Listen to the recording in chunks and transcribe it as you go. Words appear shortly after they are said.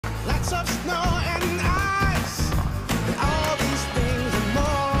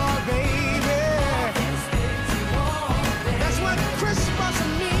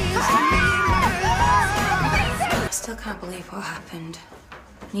still can't believe what happened.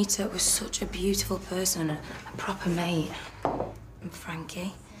 Nita was such a beautiful person and a proper mate. And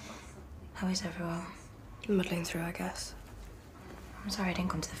Frankie, how is everyone? Muddling through, I guess. I'm sorry I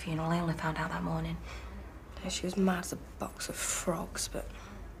didn't come to the funeral. I only found out that morning. Yeah, she was mad as a box of frogs, but...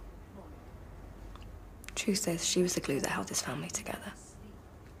 Truth is, she was the glue that held this family together.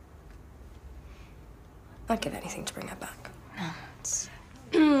 I'd give anything to bring her back.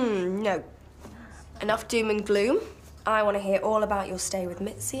 No. Enough doom and gloom. I want to hear all about your stay with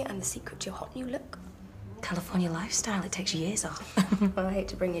Mitzi and the secret to your hot new look. California lifestyle, it takes years off. Well, I hate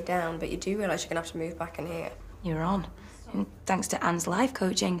to bring you down, but you do realise you're going to have to move back in here. You're on. And thanks to Anne's life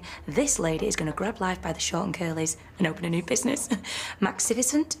coaching, this lady is going to grab life by the short and curlies and open a new business.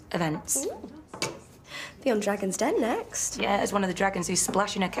 Magnificent Events. Ooh. Be on Dragon's Den next. Yeah, as one of the dragons who's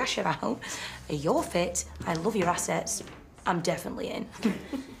splashing her cash about. You're fit. I love your assets. I'm definitely in.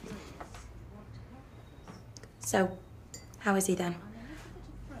 So, how is he then?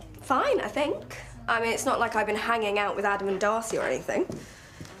 Fine, I think. I mean, it's not like I've been hanging out with Adam and Darcy or anything.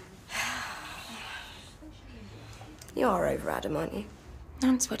 You are over Adam, aren't you?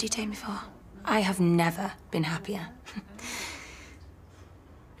 Nance, what do you take me for? I have never been happier.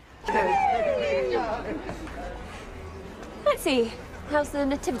 Let's see. How's the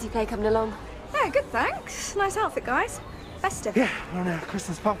nativity play coming along? Yeah, good, thanks. Nice outfit, guys. Festive. Yeah, we're on a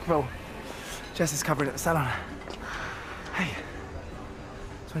Christmas pop roll. Jess is covering at the salon. Hey,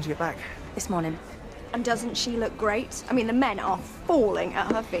 so when'd you get back? This morning. And doesn't she look great? I mean, the men are falling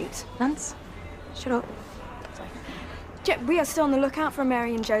at her feet. Nance, shut up. We are still on the lookout for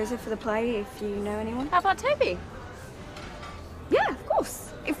Mary and Joseph for the play, if you know anyone. How about Toby? Yeah, of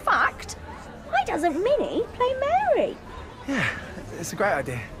course. In fact, why doesn't Minnie play Mary? Yeah, it's a great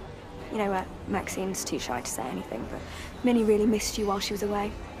idea. You know what? Maxine's too shy to say anything, but Minnie really missed you while she was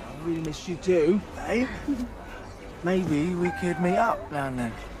away. I really missed you too, eh? Maybe we could meet up now and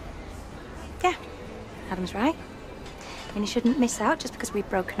then. Yeah, Adam's right. Minnie shouldn't miss out just because we've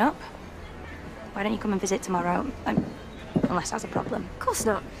broken up. Why don't you come and visit tomorrow? Unless that's a problem. Of course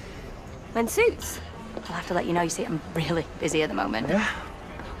not. When suits. I'll have to let you know. You see, I'm really busy at the moment. Yeah?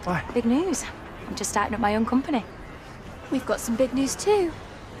 Why? Big news. I'm just starting up my own company. We've got some big news too.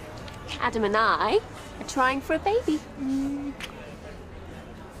 Adam and I are trying for a baby.